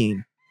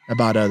thinking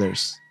about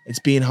others. It's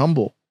being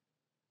humble.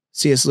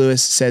 C.S.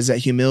 Lewis says that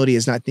humility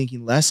is not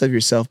thinking less of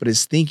yourself, but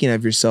is thinking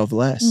of yourself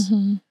less.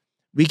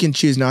 We can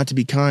choose not to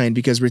be kind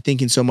because we're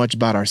thinking so much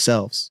about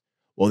ourselves.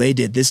 Well, they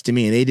did this to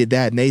me and they did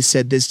that and they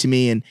said this to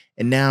me. And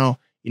now,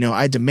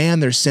 I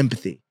demand their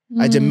sympathy.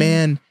 I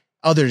demand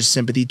others'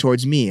 sympathy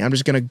towards me. I'm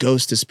just going to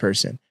ghost this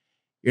person.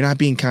 You're not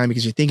being kind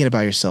because you're thinking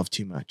about yourself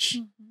too much.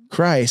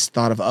 Christ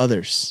thought of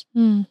others.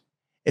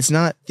 It's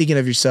not thinking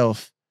of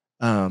yourself.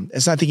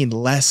 It's not thinking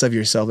less of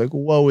yourself. Like,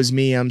 woe is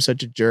me. I'm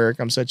such a jerk.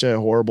 I'm such a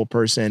horrible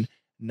person.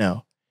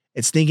 No,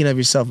 it's thinking of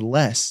yourself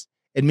less.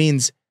 It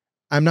means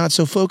I'm not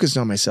so focused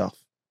on myself.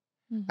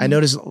 I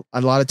notice a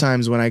lot of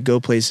times when I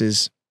go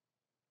places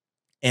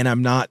and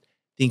I'm not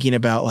thinking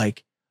about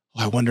like,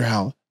 oh, I wonder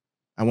how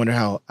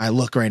I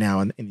look right now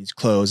in these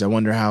clothes. I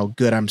wonder how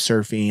good I'm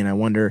surfing. I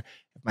wonder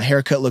if my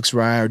haircut looks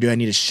right, or do I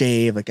need to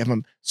shave? Like if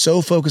I'm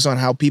so focused on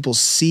how people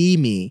see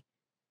me,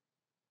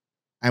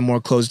 I'm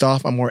more closed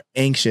off. I'm more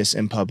anxious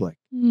in public.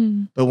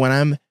 But when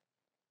I'm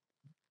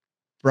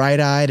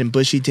bright-eyed and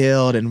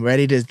bushy-tailed and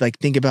ready to like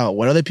think about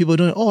what other people are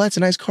doing. Oh, that's a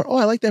nice car. Oh,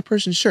 I like that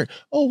person's shirt.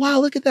 Oh, wow,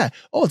 look at that.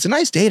 Oh, it's a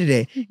nice day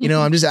today.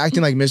 I'm just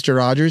acting like Mr.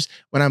 Rogers.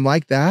 When I'm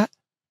like that,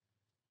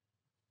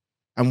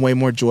 I'm way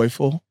more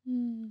joyful.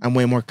 I'm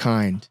way more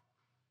kind.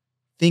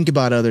 Think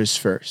about others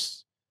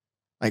first,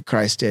 like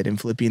Christ did in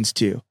Philippians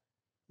 2.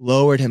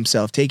 Lowered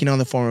himself, taking on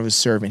the form of a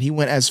servant. He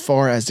went as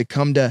far as to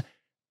come to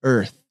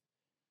earth.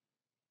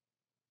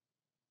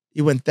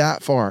 He went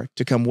that far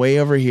to come way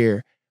over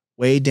here,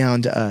 way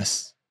down to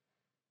us,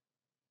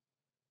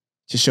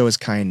 to show his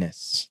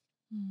kindness.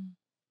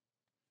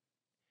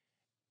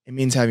 It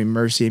means having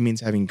mercy. It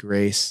means having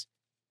grace.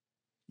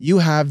 You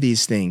have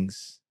these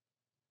things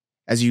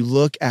as you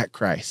look at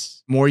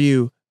Christ. The more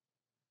you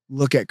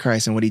look at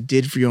Christ and what he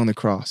did for you on the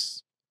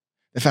cross,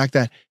 the fact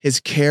that his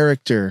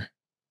character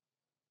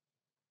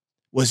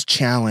was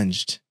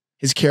challenged,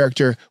 his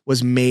character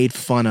was made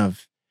fun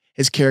of,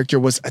 his character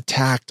was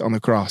attacked on the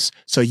cross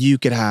so you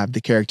could have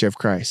the character of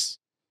Christ.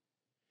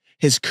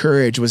 His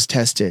courage was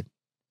tested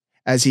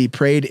as he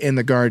prayed in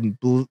the garden,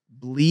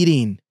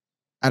 bleeding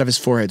out of his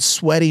forehead,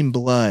 sweating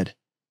blood,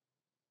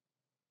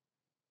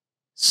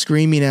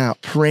 screaming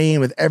out, praying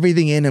with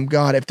everything in him,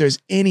 God, if there's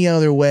any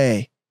other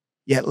way,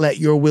 yet let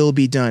your will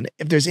be done.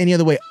 If there's any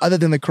other way other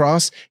than the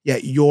cross,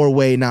 yet your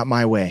way, not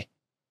my way.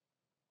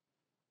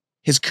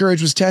 His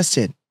courage was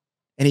tested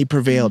and he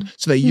prevailed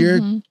so that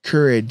your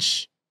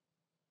courage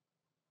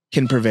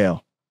can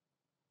prevail.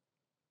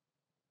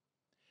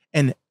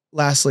 And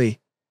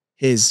lastly,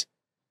 his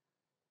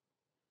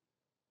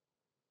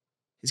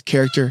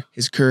character,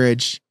 his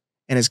courage,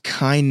 and his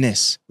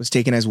kindness was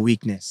taken as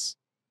weakness.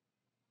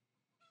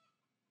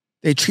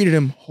 They treated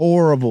him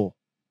horrible.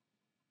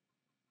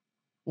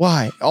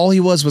 Why? All he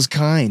was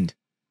kind.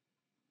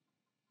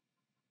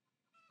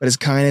 But his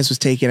kindness was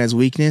taken as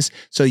weakness,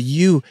 so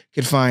you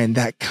could find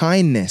that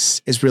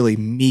kindness is really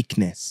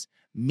meekness.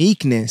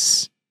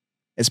 Meekness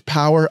is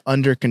power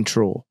under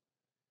control.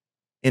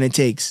 And it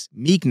takes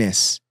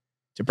meekness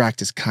to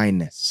practice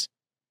kindness.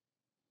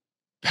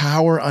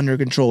 Power under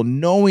control,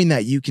 knowing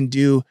that you can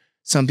do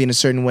something a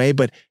certain way,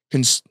 but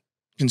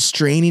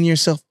constraining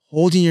yourself,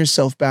 holding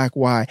yourself back.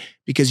 Why?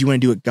 Because you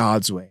want to do it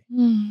God's way.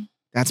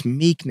 That's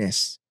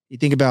meekness. You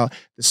think about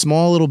the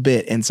small little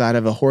bit inside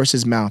of a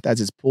horse's mouth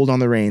as it's pulled on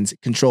the reins,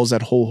 it controls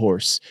that whole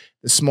horse.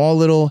 The small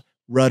little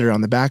rudder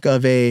on the back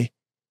of a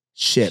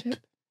ship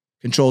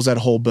controls that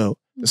whole boat.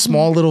 The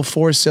small little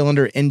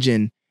 4-cylinder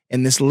engine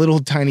in this little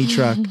tiny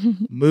truck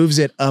moves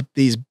it up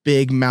these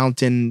big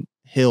mountain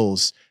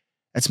hills.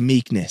 That's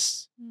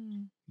meekness.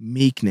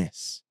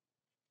 Meekness.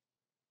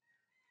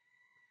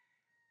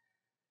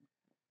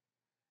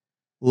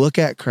 Look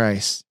at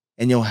Christ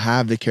and you'll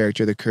have the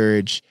character, the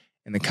courage,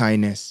 and the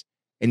kindness,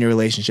 and your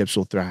relationships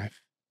will thrive.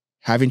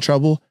 Having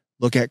trouble?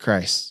 Look at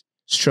Christ.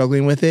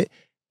 Struggling with it?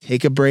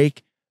 Take a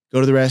break,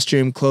 go to the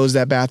restroom, close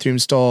that bathroom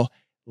stall.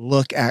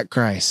 Look at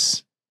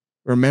Christ.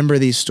 Remember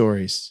these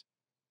stories.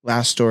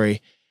 Last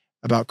story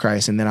about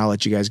Christ, and then I'll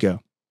let you guys go.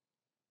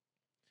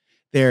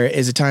 There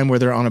is a time where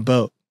they're on a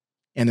boat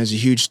and there's a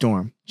huge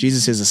storm.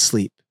 Jesus is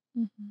asleep.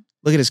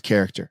 Look at his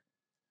character.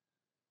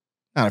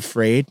 Not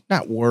afraid,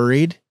 not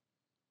worried.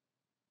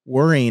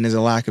 Worrying is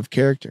a lack of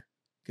character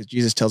because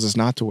Jesus tells us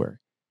not to worry.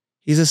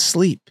 He's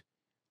asleep.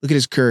 Look at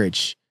his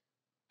courage.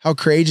 How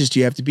courageous do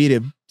you have to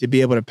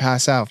be able to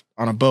pass out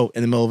on a boat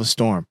in the middle of a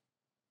storm?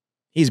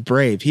 He's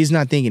brave. He's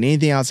not thinking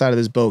anything outside of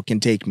this boat can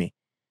take me.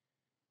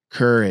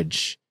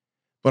 Courage.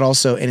 But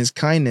also in his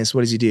kindness,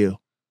 what does he do?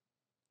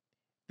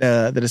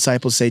 The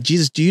disciples say,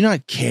 Jesus, do you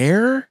not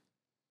care?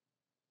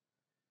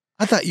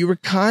 I thought you were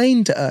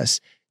kind to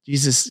us.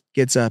 Jesus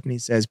gets up and he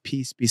says,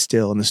 peace, be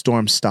still. And the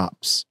storm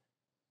stops.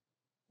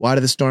 Why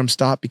did the storm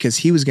stop? Because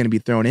he was going to be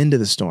thrown into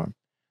the storm.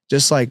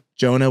 Just like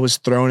Jonah was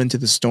thrown into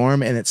the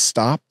storm and it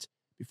stopped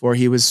before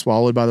he was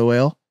swallowed by the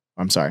whale.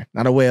 I'm sorry,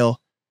 not a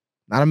whale,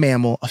 not a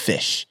mammal, a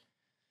fish.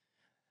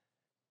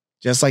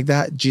 Just like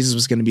that, Jesus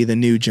was going to be the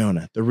new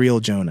Jonah, the real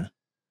Jonah.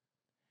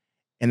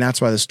 And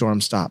that's why the storm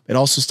stopped. It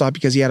also stopped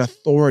because he had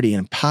authority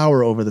and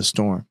power over the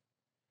storm.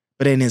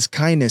 But in his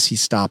kindness, he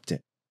stopped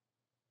it.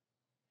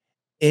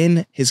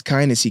 In his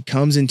kindness, he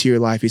comes into your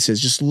life. He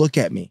says, just look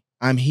at me.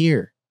 I'm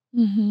here.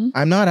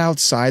 I'm not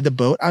outside the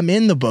boat. I'm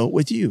in the boat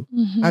with you.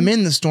 I'm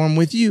in the storm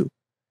with you.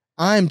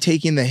 I'm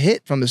taking the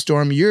hit from the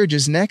storm. You're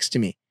just next to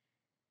me.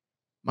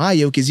 My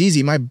yoke is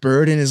easy. My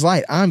burden is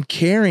light. I'm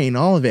carrying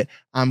all of it.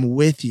 I'm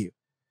with you.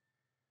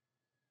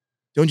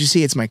 Don't you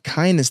see? It's my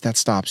kindness that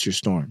stops your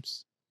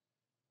storms.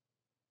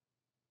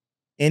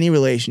 Any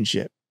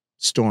relationship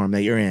storm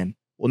that you're in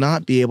will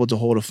not be able to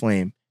hold a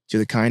flame to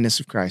the kindness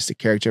of Christ, the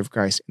character of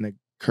Christ, and the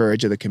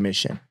courage of the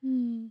commission.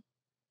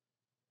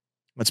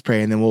 Let's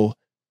pray and then we'll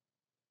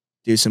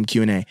do some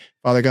Q&A.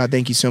 Father God,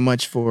 thank you so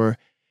much for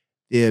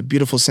the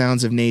beautiful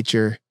sounds of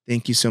nature.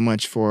 Thank you so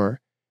much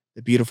for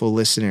the beautiful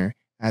listener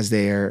as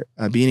they are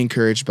being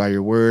encouraged by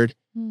your word.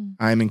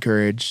 I'm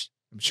encouraged.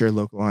 I'm sure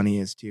Lokalani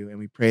is too. And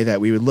we pray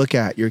that we would look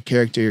at your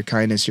character, your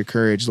kindness, your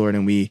courage, Lord,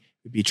 and we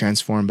would be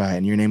transformed by it.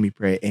 In your name we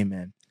pray,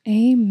 amen.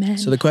 Amen.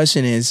 So the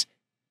question is,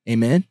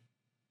 amen?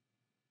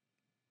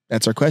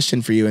 That's our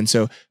question for you. And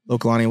so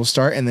Lokalani will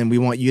start, and then we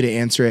want you to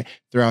answer it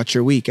throughout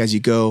your week as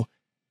you go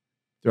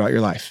throughout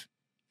your life.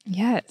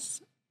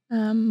 Yes.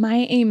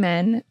 My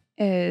amen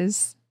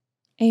is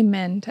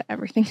amen to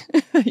everything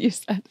you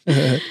said.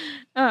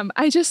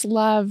 I just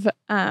love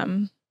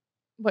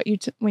what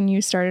when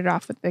you started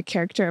off with the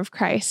character of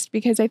Christ,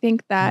 because I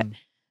think that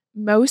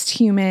most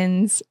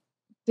humans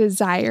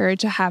desire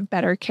to have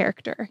better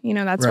character. You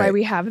know, that's why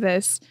we have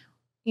this,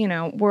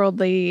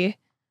 worldly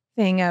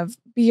thing of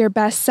be your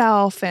best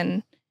self.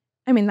 And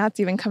I mean, that's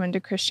even coming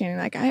to Christianity.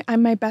 Like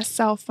I'm my best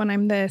self when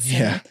I'm this,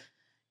 and,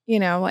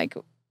 like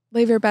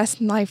live your best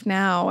life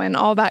now and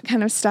all that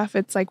kind of stuff.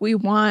 It's like, we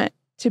want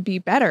to be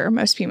better.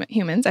 Most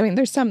humans, I mean,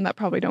 there's some that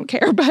probably don't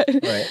care, but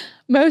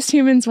most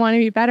humans want to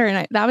be better.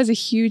 And that was a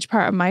huge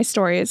part of my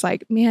story is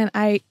like, man,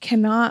 I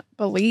cannot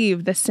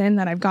believe the sin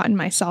that I've gotten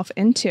myself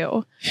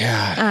into.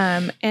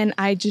 Yeah. And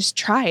I just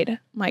tried. I'm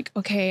like,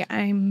 okay,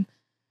 I'm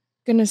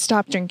going to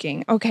stop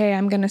drinking. Okay.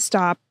 I'm going to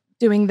stop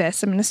doing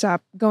this. I'm going to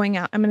stop going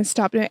out. I'm going to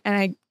stop doing it. And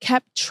I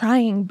kept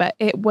trying, but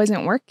it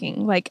wasn't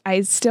working. Like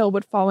I still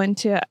would fall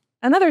into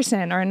another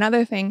sin or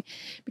another thing,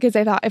 because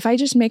I thought if I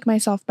just make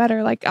myself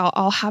better, like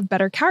I'll have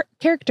better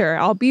character,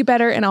 I'll be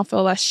better, and I'll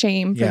feel less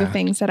shame for the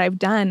things that I've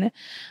done.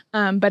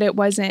 But it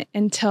wasn't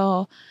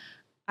until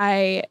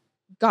I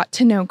got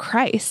to know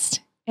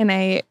Christ and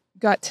I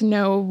got to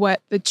know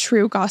what the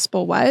true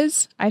gospel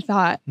was. I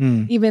thought,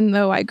 even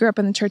though I grew up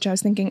in the church, I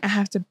was thinking I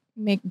have to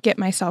get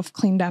myself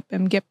cleaned up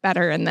and get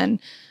better, and then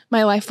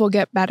my life will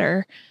get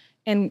better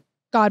and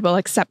God will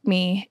accept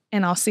me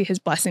and I'll see his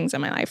blessings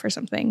in my life or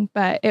something.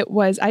 But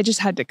I just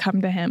had to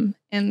come to him.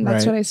 And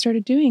that's what I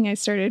started doing. I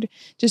started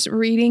just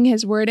reading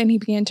his word, and he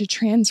began to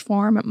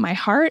transform my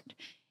heart.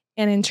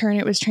 And in turn,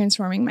 it was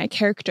transforming my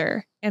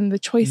character and the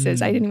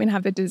choices. I didn't even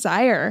have the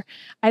desire.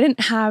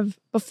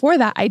 Before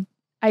that,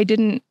 I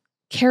didn't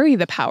carry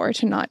the power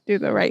to not do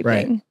the right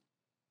thing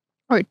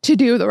or to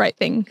do the right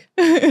thing.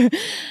 I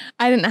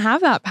didn't have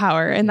that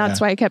power. And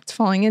that's why I kept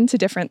falling into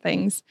different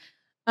things.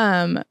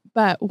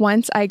 But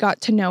once I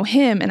got to know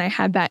him and I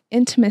had that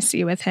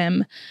intimacy with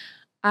him,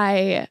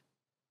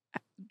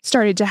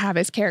 started to have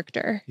his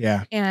character.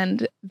 Yeah.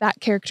 And that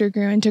character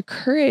grew into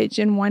courage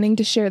and wanting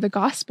to share the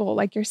gospel.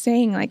 Like you're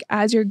saying, like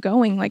as you're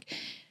going, like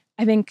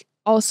I think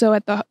also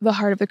at the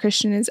heart of the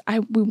Christian is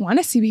we want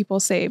to see people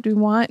saved. We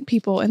want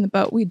people in the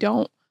boat. We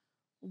don't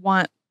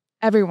want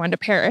everyone to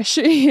perish,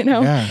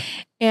 Yeah.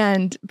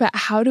 but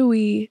how do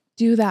we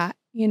do that?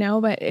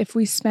 But if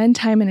we spend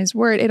time in his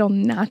word, it'll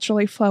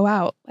naturally flow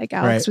out. Like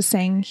Alex was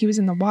saying, he was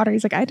in the water.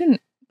 He's like, I didn't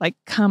like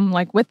come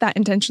like with that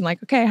intention,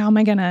 like, okay, how am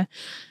I going to,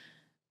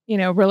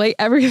 relate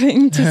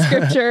everything to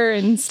scripture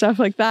and stuff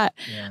like that.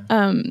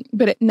 Yeah.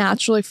 But it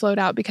naturally flowed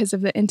out because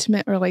of the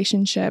intimate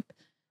relationship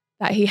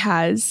that he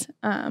has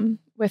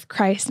with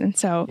Christ. And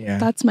so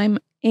that's my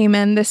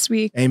amen this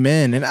week.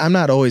 Amen. And I'm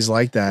not always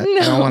like that. No.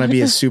 I don't want to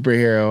be a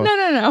superhero.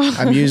 No.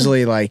 I'm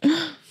usually like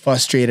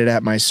frustrated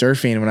at my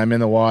surfing when I'm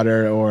in the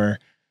water or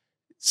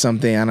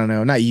something. I don't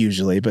know. Not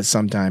usually, but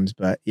sometimes.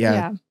 But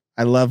yeah.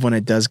 I love when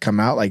it does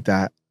come out like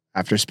that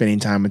after spending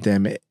time with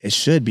them. It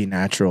should be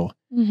natural,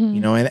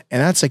 and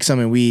that's like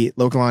something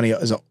Local Lonnie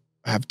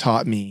has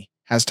taught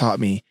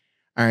me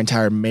our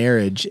entire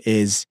marriage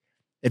is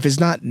if it's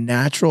not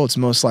natural, it's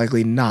most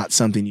likely not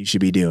something you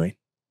should be doing.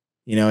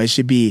 It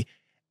should be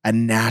a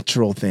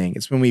natural thing.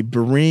 It's when we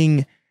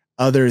bring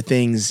other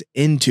things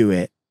into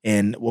it.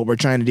 And what we're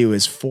trying to do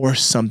is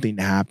force something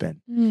to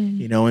happen,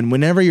 and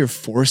whenever you're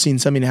forcing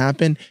something to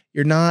happen,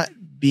 you're not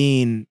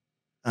being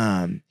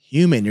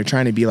human. You're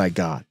trying to be like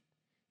God.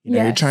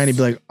 You're trying to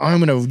be like,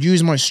 I'm going to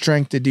use my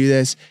strength to do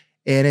this.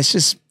 And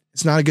it's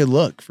not a good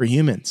look for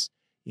humans.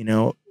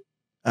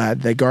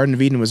 The Garden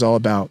of Eden was all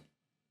about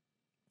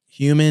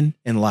human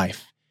and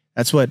life.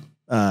 That's what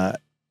the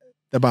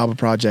Bible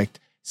Project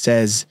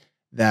says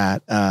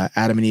that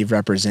Adam and Eve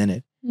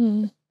represented.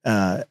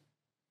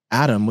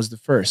 Adam was the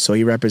first, so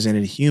he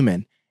represented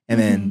human, and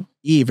then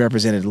Eve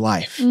represented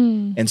life.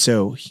 And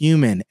so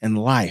human and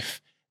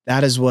life,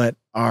 that is what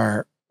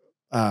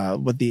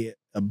what the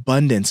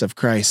abundance of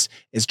Christ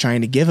is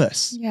trying to give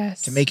us.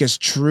 Yes. To make us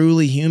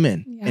truly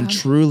human and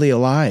truly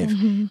alive.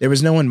 There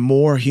was no one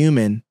more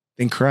human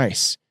than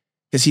Christ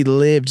because he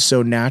lived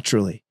so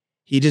naturally.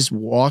 He just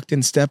walked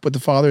in step with the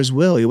Father's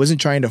will. He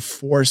wasn't trying to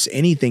force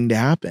anything to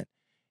happen.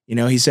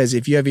 He says,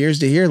 if you have ears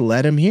to hear,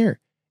 let him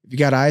hear. If you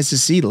got eyes to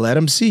see, let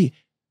him see.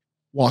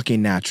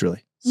 Walking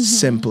naturally,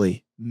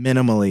 simply,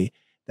 minimally.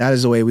 That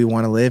is the way we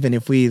want to live. And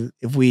if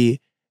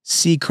we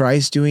see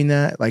Christ doing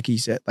that, like he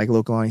said, like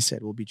Local Lonnie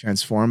said, we'll be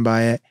transformed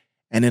by it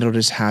and it'll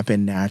just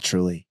happen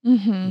naturally.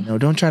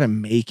 Don't try to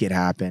make it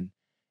happen.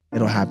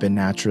 It'll happen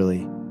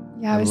naturally.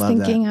 Yeah, I was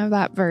thinking of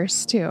that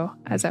verse too,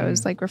 as I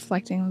was like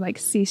reflecting, like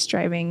cease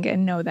striving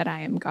and know that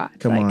I am God.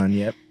 Come on.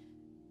 Yep.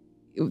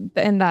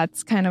 And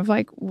that's kind of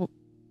like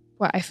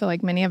what I feel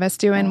like many of us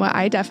do and what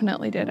I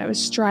definitely did. I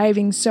was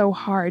striving so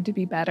hard to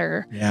be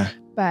better. Yeah.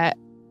 But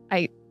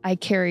I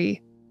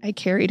carried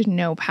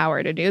no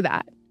power to do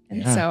that.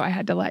 And so I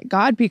had to let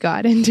God be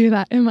God and do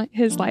that in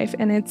his life.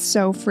 And it's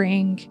so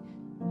freeing.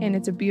 And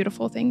it's a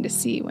beautiful thing to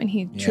see when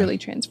he truly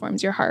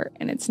transforms your heart.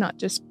 And it's not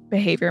just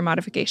behavior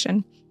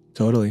modification.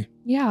 Totally.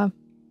 Yeah.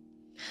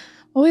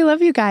 Well, we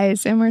love you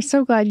guys. And we're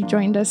so glad you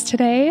joined us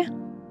today.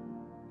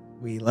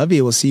 We love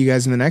you. We'll see you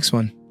guys in the next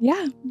one.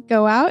 Yeah.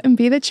 Go out and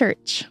be the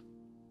church.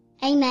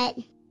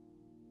 Amen.